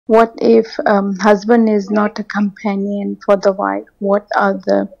What if husband is not a companion for the wife? What are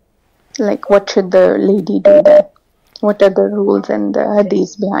the, like, what should the lady do then? What are the rules and the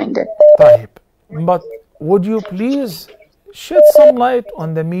hadiths behind it? طيب. But would you please shed some light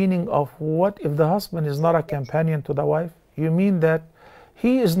on the meaning of what if the husband is not a companion to the wife? You mean that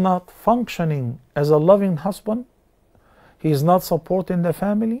he is not functioning as a loving husband? He is not supporting the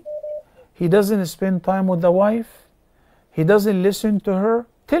family? He doesn't spend time with the wife? He doesn't listen to her?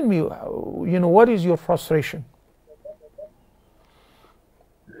 Tell me, what is your frustration?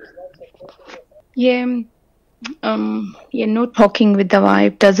 Yeah, not talking with the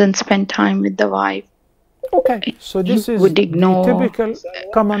wife, doesn't spend time with the wife. Okay, so this is would the ignore. typical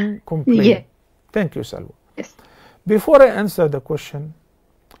common complaint. Yeah. Thank you, Salwa. Yes. Before I answer the question,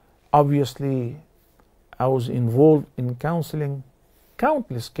 obviously I was involved in counseling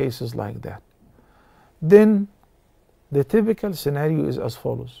countless cases like that. Then the typical scenario is as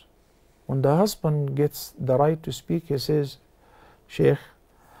follows. When the husband gets the right to speak, he says, Sheikh,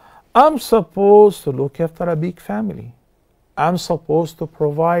 I'm supposed to look after a big family. I'm supposed to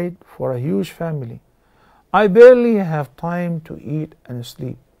provide for a huge family. I barely have time to eat and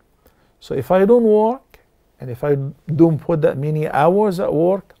sleep. So if I don't work, and if I don't put that many hours at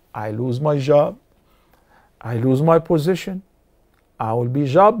work, I lose my job. I lose my position. I will be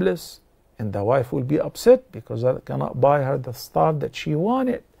jobless. And the wife will be upset because I cannot buy her the stuff that she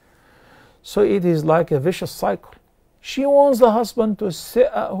wanted. So it is like a vicious cycle. She wants the husband to sit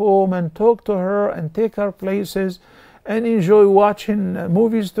at home and talk to her and take her places and enjoy watching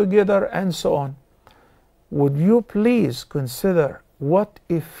movies together and so on. Would you please consider, what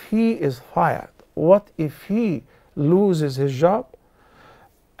if he is fired? What if he loses his job?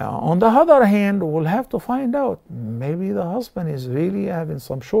 On the other hand, we'll have to find out, maybe the husband is really having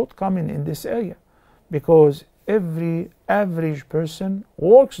some shortcoming in this area, because every average person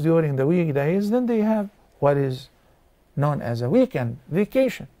works during the weekdays, then they have what is known as a weekend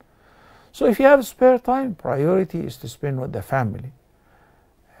vacation. So if you have spare time, priority is to spend with the family,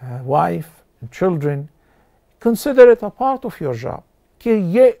 wife and children. Consider it a part of your job.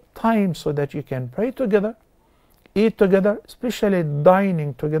 Create time so that you can pray together, eat together, especially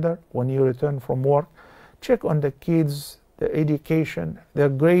dining together when you return from work. Check on the kids, their education, their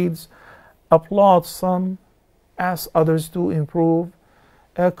grades, applaud some, ask others to improve,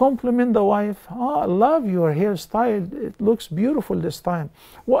 compliment the wife. I love your hairstyle, it looks beautiful this time.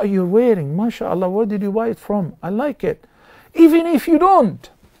 What are you wearing? MashaAllah, where did you buy it from? I like it. Even if you don't,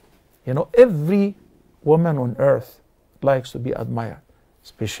 every woman on earth likes to be admired,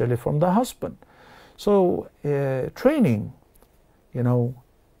 especially from the husband. So training,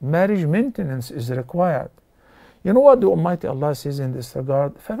 marriage maintenance is required. You know what the Almighty Allah says in this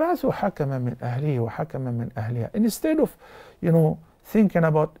regard? فَبَعْثُوا حَكَمًا مِنْ أَهْلِهِ وَحَكَمًا مِنْ أَهْلِهَا. Instead of, thinking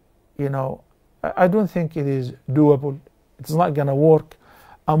about, I don't think it is doable. It's not going to work.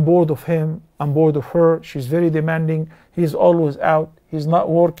 I'm bored of him. I'm bored of her. She's very demanding. He's always out. He's not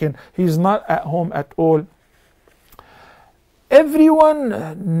working. He's not at home at all.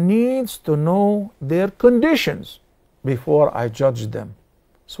 Everyone needs to know their conditions before I judge them.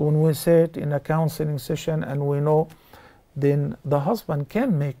 So when we sit in a counseling session and we know, then the husband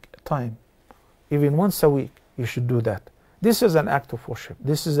can make time. Even once a week, you should do that. This is an act of worship.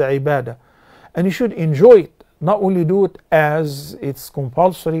 This is a ibadah. And you should enjoy it. Not only do it as it's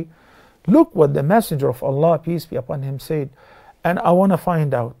compulsory. Look what the Messenger of Allah, peace be upon him, said. And I want to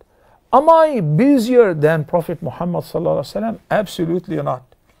find out, am I busier than Prophet Muhammad sallallahu alaihi wasallam? Absolutely not.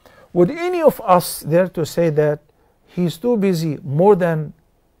 Would any of us dare to say that he's too busy more than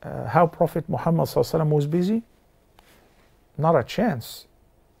how Prophet Muhammad sallallahu alaihi wasallam was busy? Not a chance,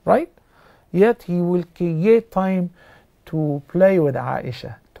 right? Yet he will create time to play with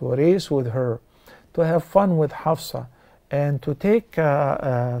Aisha, to race with her, to have fun with Hafsa, and to take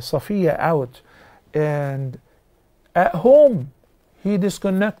Safiya out. And at home, he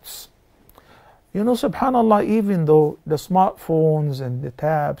disconnects. Subhanallah, even though the smartphones and the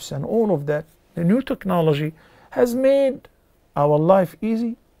tabs and all of that, the new technology has made our life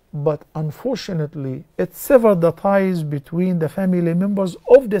easy, but unfortunately, it severed the ties between the family members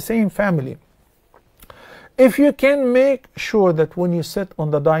of the same family. If you can make sure that when you sit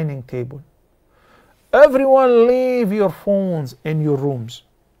on the dining table, everyone leave your phones in your rooms.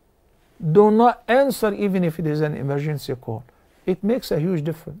 Do not answer even if it is an emergency call. It makes a huge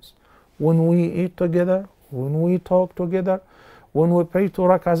difference. When we eat together, when we talk together, when we pray 2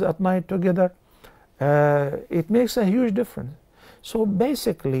 rak'ahs at night together, it makes a huge difference. So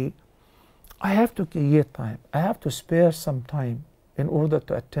basically, I have to create time. I have to spare some time in order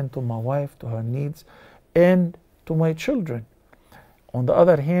to attend to my wife, to her needs, and to my children. On the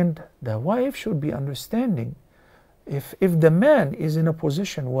other hand, the wife should be understanding. If the man is in a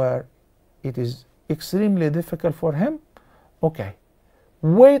position where it is extremely difficult for him, okay,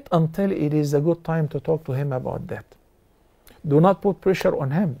 wait until it is a good time to talk to him about that. Do not put pressure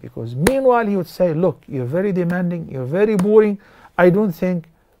on him, because meanwhile he would say, look, you're very demanding, you're very boring, I don't think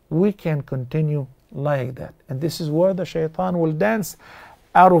we can continue like that. And this is where the shaitan will dance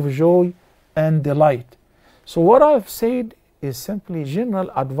out of joy and delight. So what I've said is simply general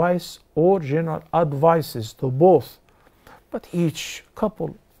advice or general advices to both. But each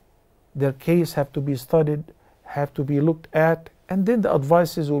couple, their case have to be studied, have to be looked at, and then the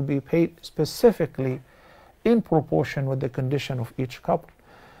advices will be paid specifically in proportion with the condition of each couple.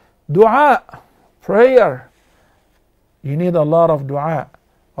 Dua, prayer. You need a lot of dua.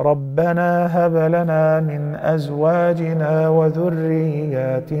 ربنا هب لنا من أزواجنا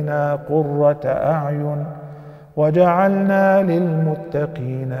وذرياتنا قرة أعين وجعلنا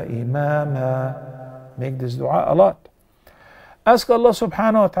للمتقين إماما. Make this dua a lot. Ask Allah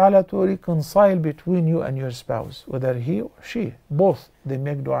subhanahu wa ta'ala to reconcile between you and your spouse, whether he or she, both, they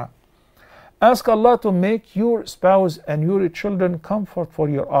make dua. Ask Allah to make your spouse and your children comfort for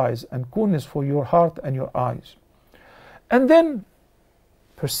your eyes and coolness for your heart and your eyes. And then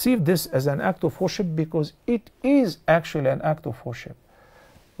perceive this as an act of worship, because it is actually an act of worship.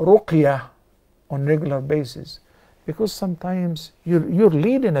 Ruqyah on regular basis, because sometimes you're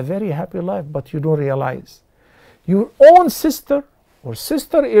leading a very happy life, but you don't realize. Your own sister or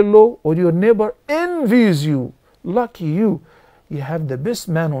sister-in-law or your neighbor envies you. Lucky you. You have the best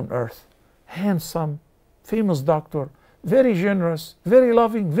man on earth. Handsome, famous doctor, very generous, very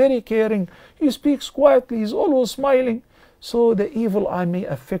loving, very caring. He speaks quietly, he's always smiling. So the evil eye may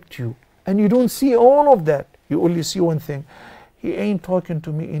affect you. And you don't see all of that. You only see one thing. He ain't talking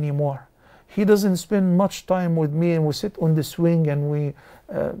to me anymore. He doesn't spend much time with me, and we sit on the swing and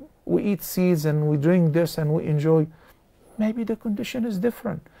we eat seeds and we drink this and we enjoy. Maybe the condition is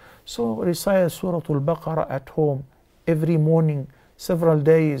different. So recite Surah Al-Baqarah at home every morning, several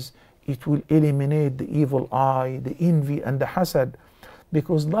days. It will eliminate the evil eye, the envy and the hasad.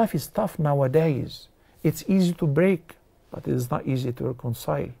 Because life is tough nowadays. It's easy to break, but it is not easy to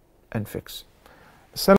reconcile and fix.